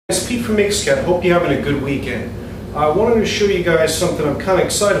It's Pete from Mixcatcom. Hope you're having a good weekend. I wanted to show you guys something I'm kind of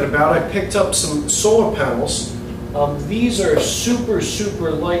excited about. I picked up some solar panels. These are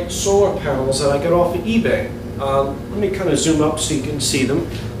super light solar panels that I got off of eBay. Let me kind of zoom up so you can see them.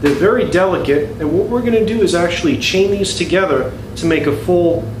 They're very delicate, and what we're going to do is actually chain these together to make a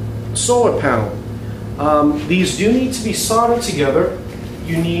full solar panel. These do need to be soldered together.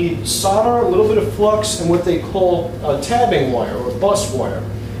 You need solder, a little bit of flux, and what they call a tabbing wire or bus wire.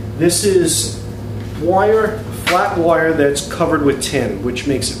 This is wire, flat wire that's covered with tin, which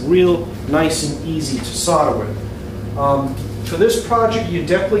makes it real nice and easy to solder with. For this project, you're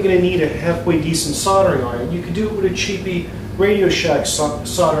definitely going to need a halfway decent soldering iron. You could do it with a cheapy Radio Shack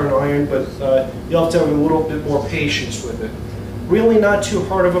soldering iron, but you'll have to have a little bit more patience with it. Really not too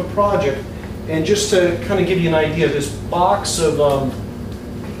hard of a project. And just to kind of give you an idea, this box of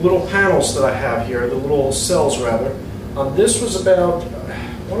little panels that I have here, the little cells rather, this was about,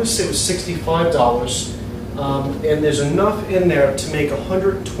 I want to say it was $65, and there's enough in there to make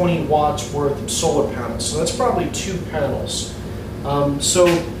 120 watts worth of solar panels. So that's probably 2 panels. So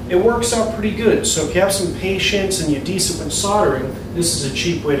it works out pretty good. So if you have some patience and you're decent with soldering, this is a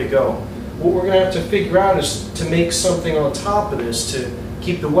cheap way to go. What we're going to have to figure out is to make something on top of this to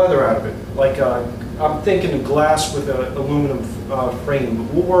keep the weather out of it. Like I'm thinking of glass with an aluminum frame,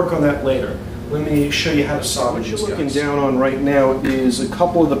 but we'll work on that later. Let me show you how to solder these guys. What you're looking down on right now is a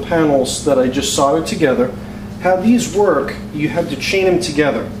couple of the panels that I just soldered together. How these work, you have to chain them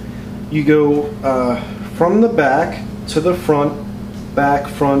together. You go from the back to the front, back,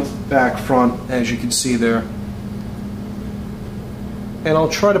 front, as you can see there. And I'll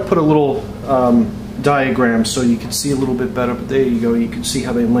try to put a little diagram so you can see a little bit better, but there you go, you can see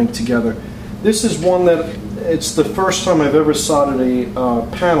how they link together. This is one that, it's the first time I've ever soldered a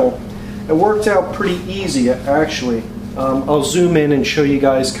panel. It worked out pretty easy actually. I'll zoom in and show you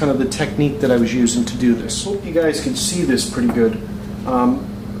guys kind of the technique that I was using to do this. Hope you guys can see this pretty good.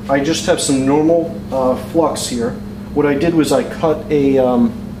 I just have some normal flux here. What I did was I cut a,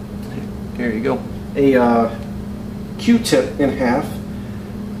 there you go, a Q-tip in half.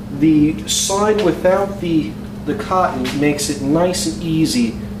 The side without the cotton makes it nice and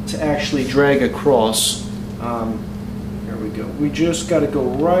easy to actually drag across. Here we go. We just got to go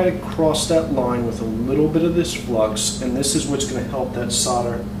right across that line with a little bit of this flux, and this is what's going to help that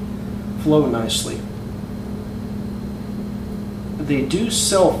solder flow nicely. They do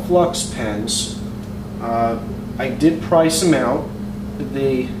sell flux pens. I did price them out.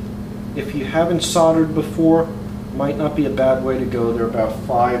 If you haven't soldered before, might not be a bad way to go. They're about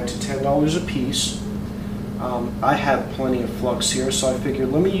 $5 to $10 a piece. I have plenty of flux here, so I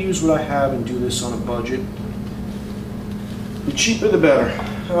figured let me use what I have and do this on a budget. The cheaper the better.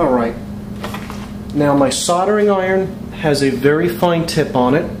 Alright. Now my soldering iron has a very fine tip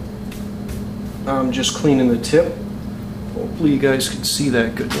on it. I'm just cleaning the tip. Hopefully you guys can see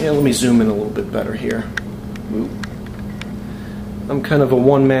that good. Yeah, let me zoom in a little bit better here. Oop. I'm kind of a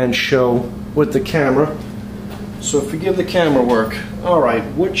one-man show with the camera, so forgive the camera work. Alright,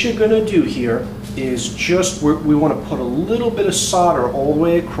 what you're going to do here is just, we want to put a little bit of solder all the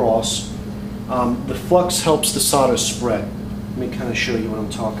way across. The flux helps the solder spread. Let me kind of show you what I'm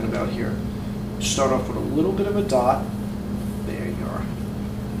talking about here. Start off with a little bit of a dot. There you are.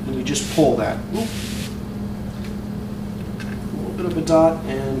 And you just pull that. Oop. A little bit of a dot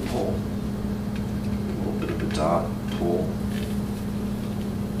and pull. A little bit of a dot, pull.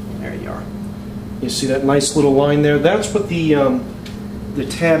 There you are. You see that nice little line there? That's what the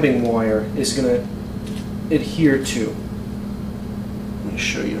tabbing wire is going to adhere to. Let me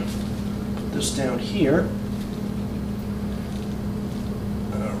show you. Put this down here.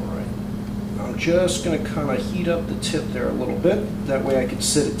 Alright. I'm just going to kind of heat up the tip there a little bit. That way I can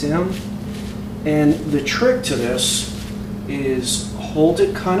sit it down. And the trick to this is hold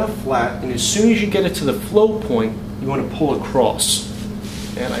it kind of flat, and as soon as you get it to the flow point, you want to pull across.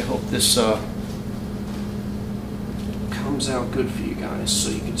 And I hope this comes out good for you guys so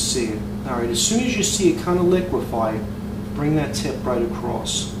you can see it. Alright, as soon as you see it kind of liquefy, bring that tip right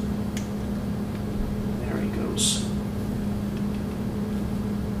across. There he goes.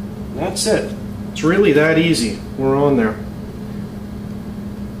 That's it. It's really that easy. We're on there.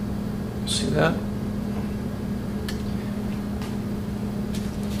 See that?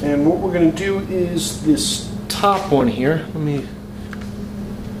 And what we're going to do is this top one here.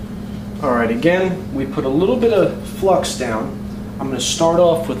 Alright, again, we put a little bit of flux down. I'm going to start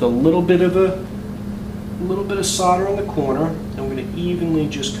off with a little bit of solder on the corner, and we're going to evenly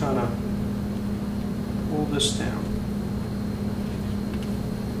just kind of pull this down.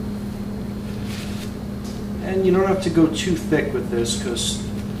 And you don't have to go too thick with this because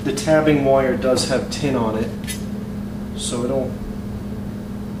the tabbing wire does have tin on it, so it'll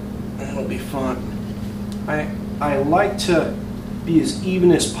be fun. I like to be as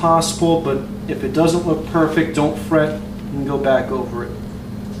even as possible, but if it doesn't look perfect, don't fret. You can go back over it.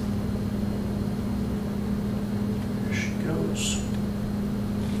 There she goes.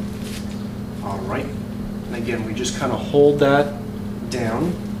 All right. And again, we just kind of hold that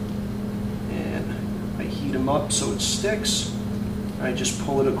down, and I heat them up so it sticks. I just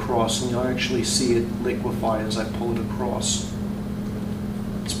pull it across, and you'll actually see it liquefy as I pull it across.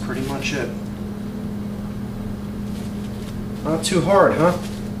 That's pretty much it. Not too hard, huh?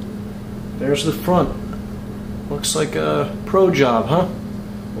 There's the front. Looks like a pro job, huh?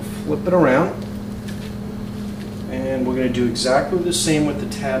 We'll flip it around, and we're going to do exactly the same with the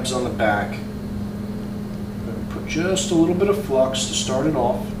tabs on the back. I'm going to put just a little bit of flux to start it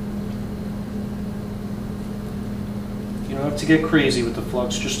off. You don't have to get crazy with the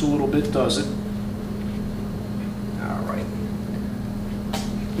flux, just a little bit does it. All right.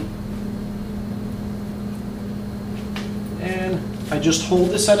 And I just hold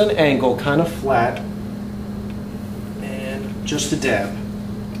this at an angle, kind of flat, and just a dab.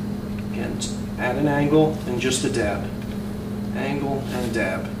 Again, at an angle and just a dab. Angle and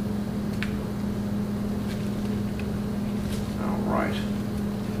dab. All right.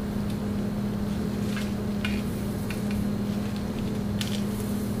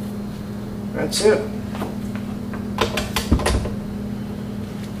 That's it.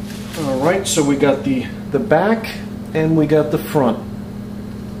 All right, so we got the back and we got the front.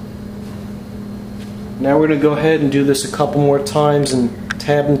 Now we're going to go ahead and do this a couple more times and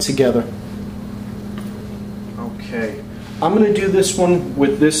tab them together. Okay, I'm going to do this one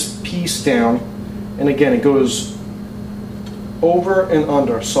with this piece down, and again it goes over and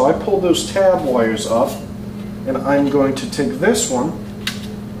under. So I pull those tab wires up, and I'm going to take this one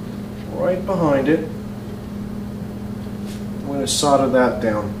right behind it. I'm going to solder that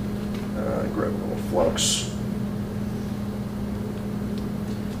down. Grab a little flux.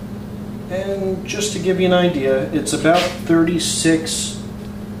 And just to give you an idea, it's about 36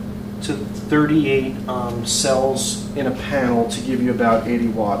 to 38 cells in a panel to give you about 80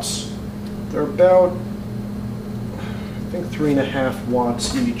 watts. They're about, I think, 3.5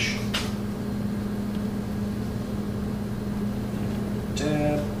 watts each.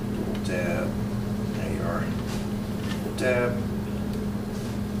 Dab, little dab, there you are. Little dab,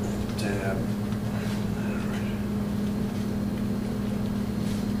 dab.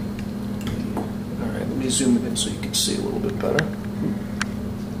 Alright, let me zoom it in so you can see a little bit better.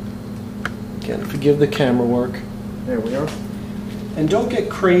 Again, forgive the camera work. There we are. And don't get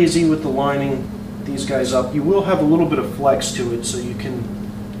crazy with the lining these guys up. You will have a little bit of flex to it, so you can,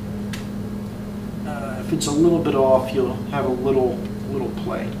 if it's a little bit off, you'll have a little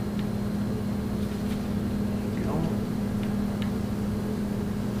play. There you go.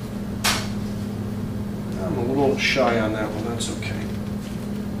 I'm a little shy on that one, that's okay.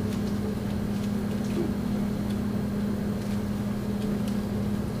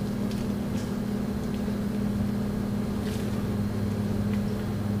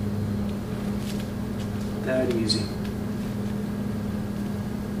 That easy.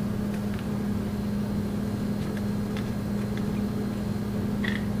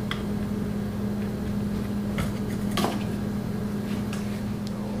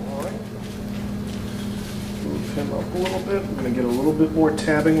 Alright. Move him up a little bit. I'm going to get a little bit more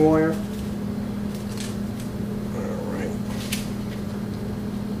tabbing wire. Alright.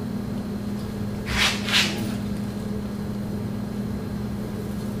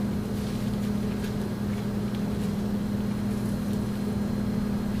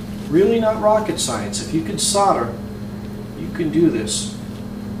 Really not rocket science. If you could solder, you can do this.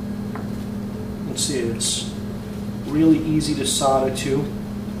 Let's see, it's really easy to solder to.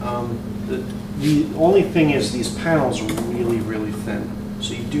 The only thing is these panels are really, really thin,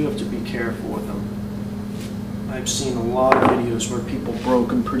 so you do have to be careful with them. I've seen a lot of videos where people broke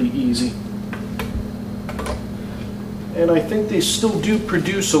them pretty easy. And I think they still do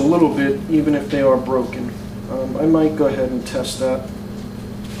produce a little bit, even if they are broken. I might go ahead and test that.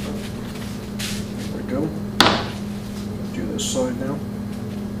 Go. Do this side now.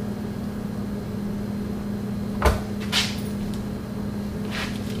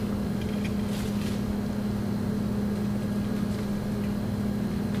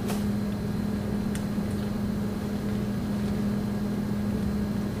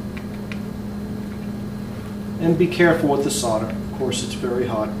 And be careful with the solder. Of course, it's very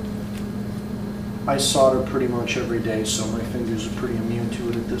hot. I solder pretty much every day, so my fingers are pretty immune to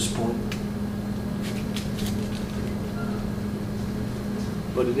it at this point.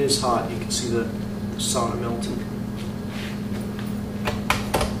 but it is hot. You can see the solder melting.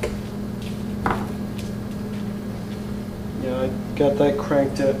 Yeah, I got that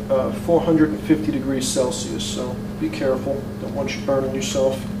cranked at 450 degrees Celsius, so be careful. Don't want you burning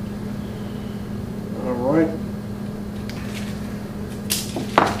yourself. All right.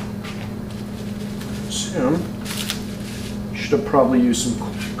 So, should have probably used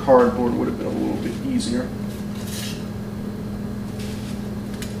some cardboard. Would have been a little bit easier.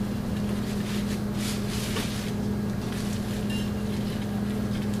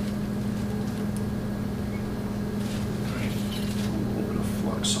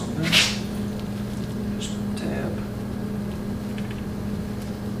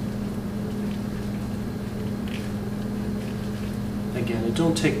 Again, it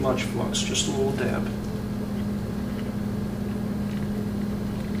don't take much flux, just a little dab.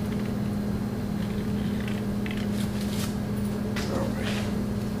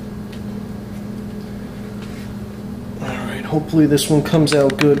 Alright, hopefully this one comes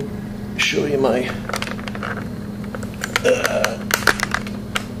out good. Show you my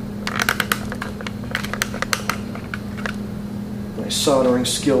soldering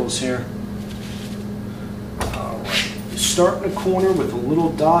skills here. Start in a corner with a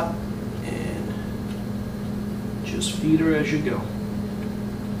little dot and just feed her as you go.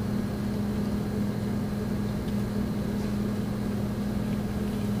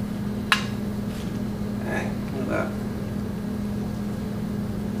 Hey, look at that.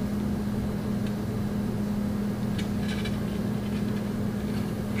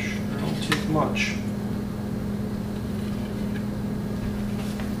 Sure don't take much.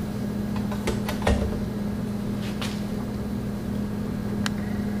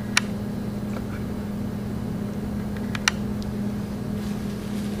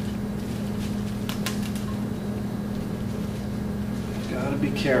 Gotta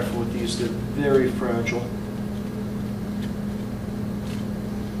be careful with these, they're very fragile.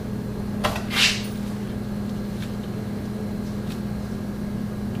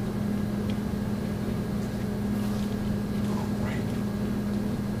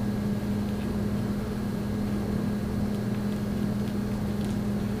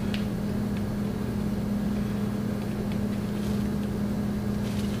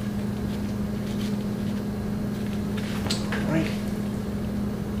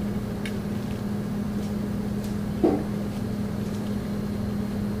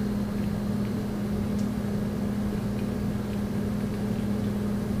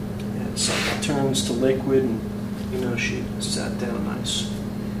 Turns to liquid, and you know she sat down nice.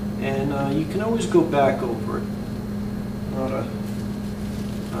 And you can always go back over it. Not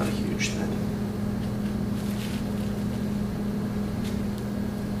a huge thing.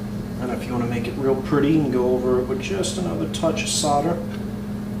 And if you want to make it real pretty, you can go over it with just another touch of solder,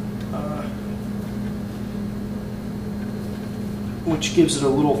 which gives it a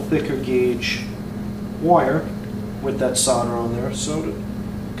little thicker gauge wire with that solder on there, so it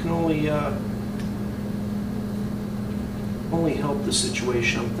can only help the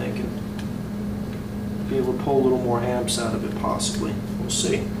situation, I'm thinking. Be able to pull a little more amps out of it, possibly. We'll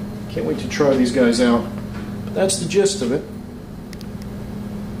see. Can't wait to try these guys out. But that's the gist of it.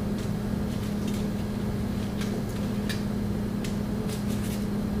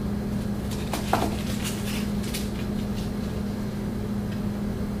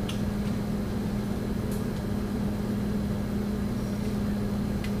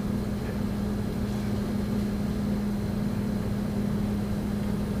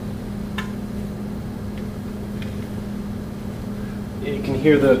 You can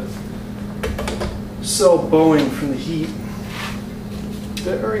hear the cell bowing from the heat.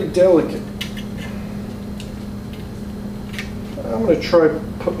 Very delicate. I'm going to try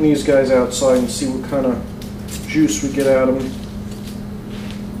putting these guys outside and see what kind of juice we get out of them.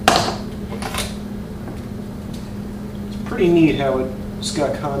 It's pretty neat how it's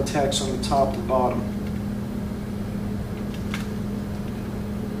got contacts on the top and bottom.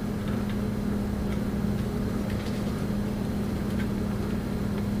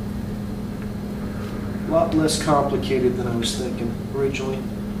 A lot less complicated than I was thinking originally.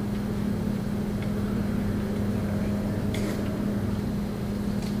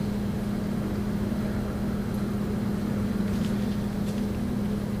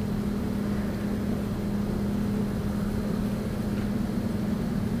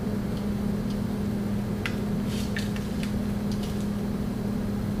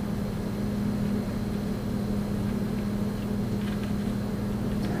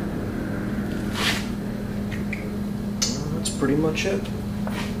 Pretty much it.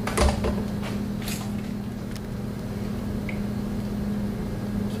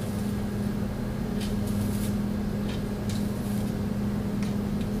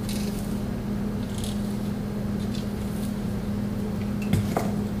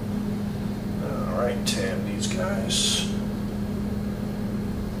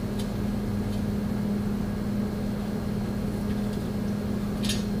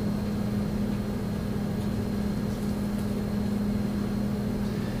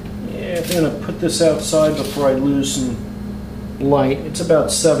 I'm going to put this outside before I lose some light. It's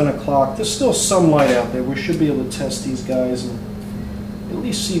about 7 o'clock. There's still some light out there. We should be able to test these guys and at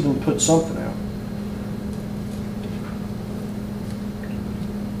least see them put something out.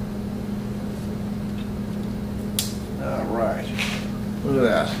 Alright, look at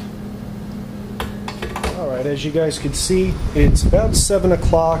that. Alright, as you guys can see, it's about 7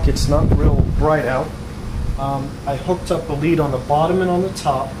 o'clock. It's not real bright out. I hooked up the lead on the bottom and on the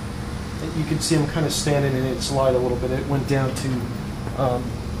top. You can see I'm kind of standing in its light a little bit. It went down to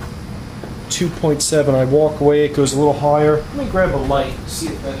 2.7. I walk away, it goes a little higher. Let me grab a light, see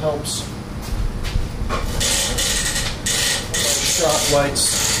if that helps. Shot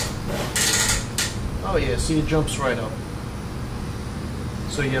lights. Oh yeah, see, it jumps right up.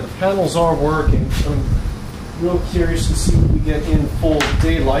 So yeah, the panels are working. I'm real curious to see if we get in full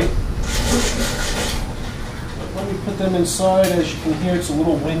daylight. Let me put them inside. As you can hear, it's a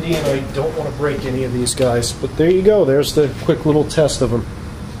little windy and I don't want to break any of these guys. But there you go. There's the quick little test of them.